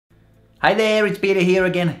Hi there, it's Peter here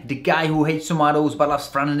again, the guy who hates tomatoes but loves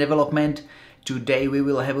front-end development. Today we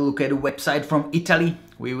will have a look at a website from Italy.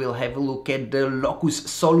 We will have a look at the Locus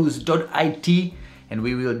Solus.it and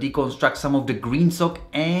we will deconstruct some of the GreenSock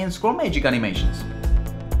and ScrollMagic animations.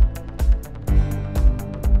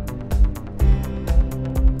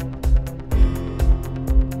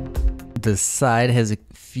 The site has a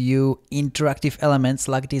few interactive elements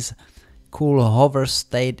like this cool hover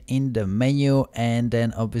state in the menu, and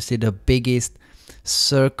then obviously the biggest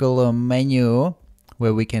circular menu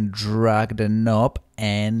where we can drag the knob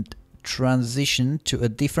and transition to a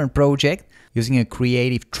different project using a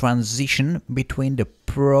creative transition between the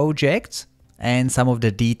projects, and some of the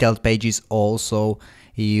detailed pages also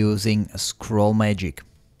using ScrollMagic.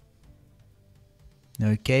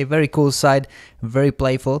 Okay, very cool site, very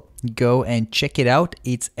playful. Go and check it out.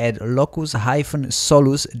 It's at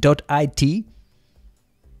locus-solus.it.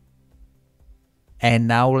 And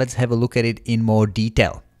now let's have a look at it in more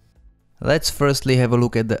detail. Let's firstly have a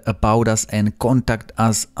look at the About Us and Contact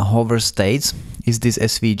Us hover states. Is this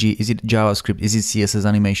SVG? Is it JavaScript? Is it CSS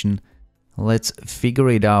animation? Let's figure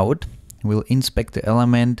it out. We'll inspect the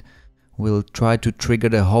element. We'll try to trigger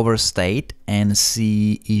the hover state and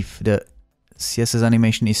see if the CSS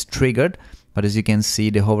animation is triggered, but as you can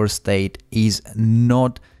see, the hover state is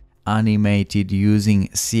not animated using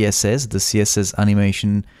CSS. The CSS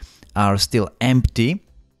animation are still empty,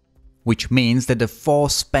 which means that the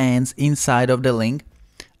 4 spans inside of the link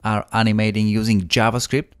are animating using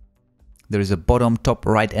JavaScript. There is a bottom, top,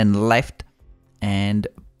 right and left, and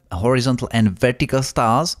horizontal and vertical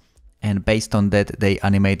stars, and based on that they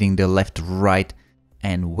animating the left, right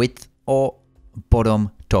and width, or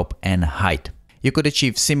bottom, top and height. You could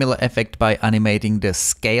achieve similar effect by animating the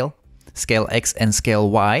scale X and scale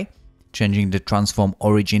Y, changing the transform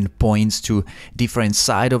origin points to different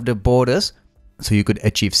side of the borders. So you could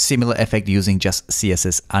achieve similar effect using just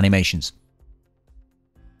CSS animations.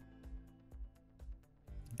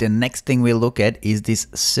 The next thing we look at is this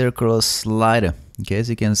circular slider. Okay, as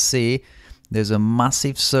you can see, there's a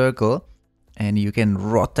massive circle and you can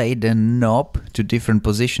rotate the knob to different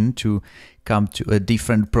position to come to a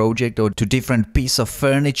different project or to different piece of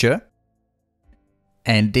furniture.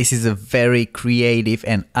 And this is a very creative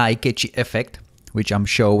and eye-catchy effect, which I'm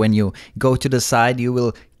sure when you go to the side you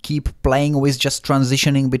will keep playing with, just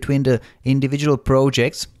transitioning between the individual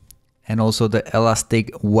projects, and also the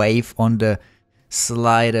elastic wave on the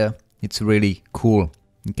slider. It's really cool.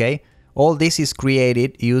 Okay, all this is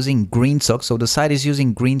created using GreenSock. So the site is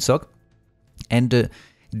using GreenSock and the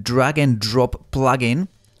drag and drop plugin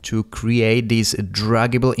to create this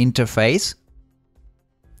draggable interface.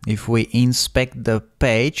 If we inspect the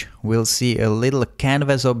page, we'll see a little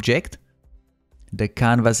canvas object. The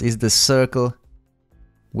canvas is the circle,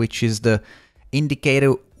 which is the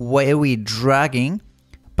indicator where we're dragging,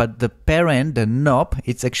 but the parent, the knob,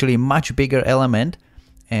 it's actually a much bigger element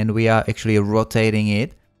and we are actually rotating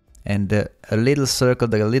it, and a little circle,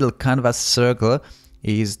 the little canvas circle,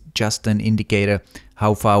 is just an indicator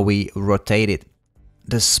how far we rotate it.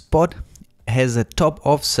 The spot has a top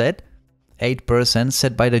offset 8%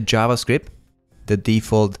 set by the JavaScript. The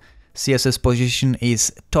default CSS position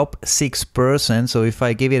is top 6%. So if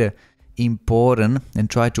I give it a important and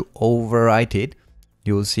try to overwrite it,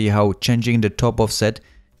 you will see how changing the top offset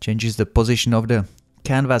changes the position of the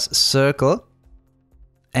canvas circle.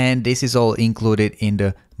 And this is all included in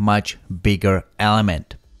the much bigger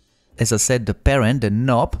element. As I said, the parent, the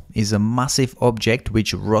knob, is a massive object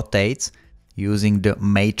which rotates using the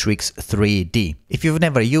Matrix 3D. If you've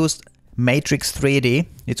never used Matrix 3D,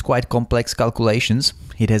 it's quite complex calculations.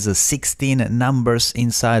 It has 16 numbers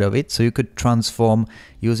inside of it, so you could transform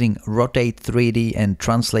using Rotate 3D and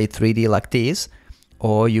Translate 3D like this,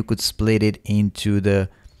 or you could split it into the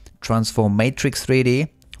Transform Matrix 3D,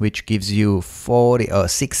 which gives you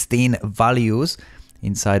 16 values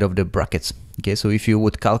inside of the brackets. Okay, so if you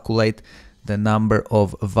would calculate the number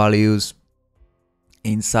of values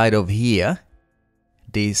inside of here,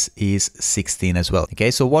 this is 16 as well.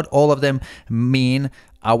 Okay, so what all of them mean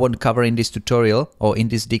I won't cover in this tutorial or in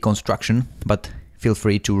this deconstruction, but feel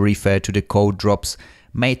free to refer to the Code Drops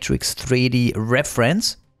Matrix 3D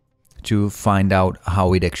reference to find out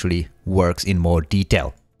how it actually works in more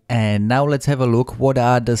detail. And now let's have a look what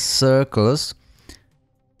are the circles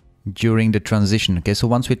during the transition. Okay, so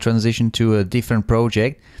once we transition to a different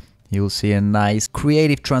project, you'll see a nice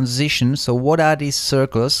creative transition. So what are these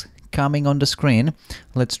circles coming on the screen?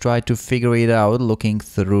 Let's try to figure it out looking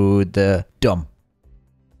through the DOM.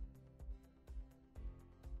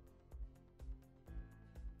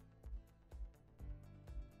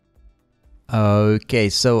 Okay,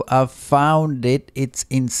 so I found it. It's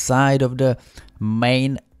inside of the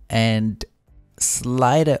main and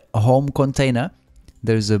slider home container.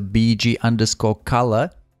 There's a BG underscore color,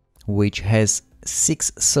 which has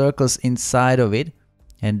 6 circles inside of it.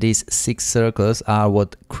 And these 6 circles are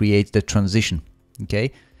what creates the transition.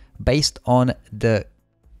 Okay, based on the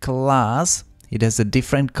class, it has a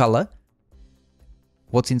different color.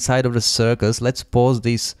 What's inside of the circles? Let's pause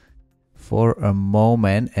this for a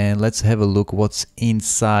moment and let's have a look what's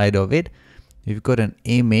inside of it. We've got an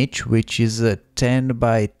image which is a 10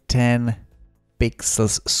 by 10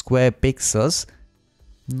 pixels, square pixels.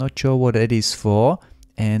 Not sure what that is for.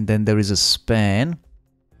 And then there is a span,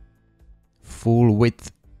 full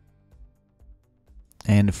width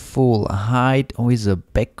and full height with a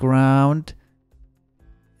background.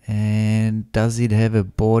 And does it have a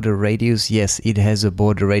border radius? Yes, it has a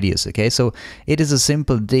border radius. Okay, so it is a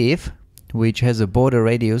simple div which has a border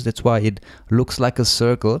radius. That's why it looks like a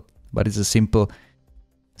circle, but it's a simple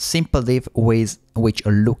div with which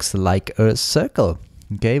looks like a circle.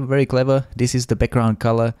 Okay, very clever. This is the background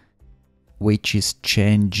color, which is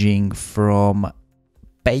changing from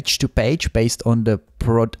page to page based on the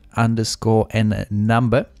prod underscore and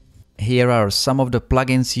number. Here are some of the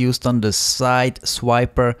plugins used on the side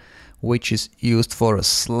swiper, which is used for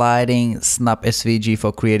sliding, snap SVG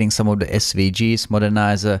for creating some of the SVGs,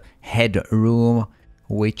 modernizer, headroom,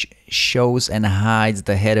 which shows and hides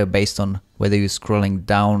the header based on whether you're scrolling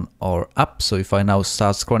down or up. So if I now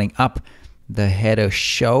start scrolling up, the header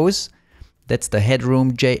shows. That's the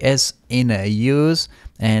headroom JS in use.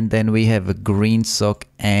 And then we have a GreenSock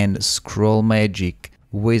and ScrollMagic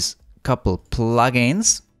with a couple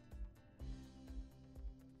plugins.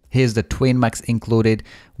 Here's the TwinMax included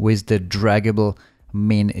with the Draggable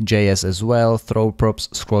Min.js as well, Throw Props,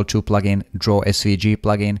 Scroll2 plugin, Draw SVG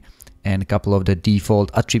plugin, and a couple of the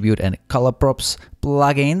default attribute and color props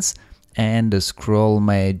plugins, and the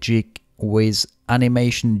ScrollMagic with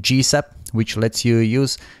animation GSAP, which lets you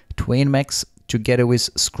use TwinMax together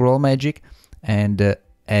with ScrollMagic and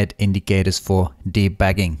add indicators for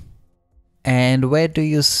debugging. And where do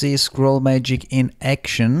you see ScrollMagic in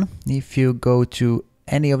action? If you go to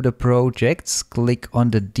any of the projects, click on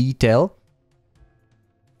the detail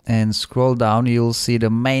and scroll down, you'll see the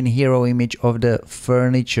main hero image of the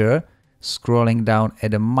furniture scrolling down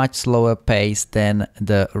at a much slower pace than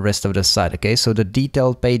the rest of the site. Okay, so the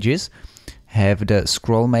detailed pages have the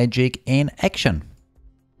ScrollMagic in action.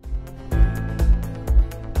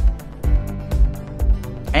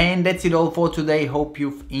 And that's it all for today. Hope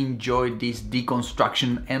you've enjoyed this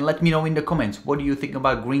deconstruction, and let me know in the comments what do you think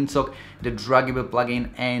about GreenSock, the Draggable plugin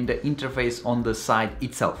and the interface on the site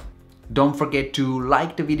itself. Don't forget to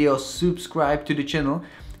like the video, subscribe to the channel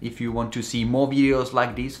if you want to see more videos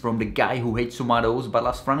like this from the guy who hates tomatoes but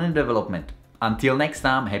loves front-end development. Until next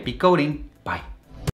time, happy coding!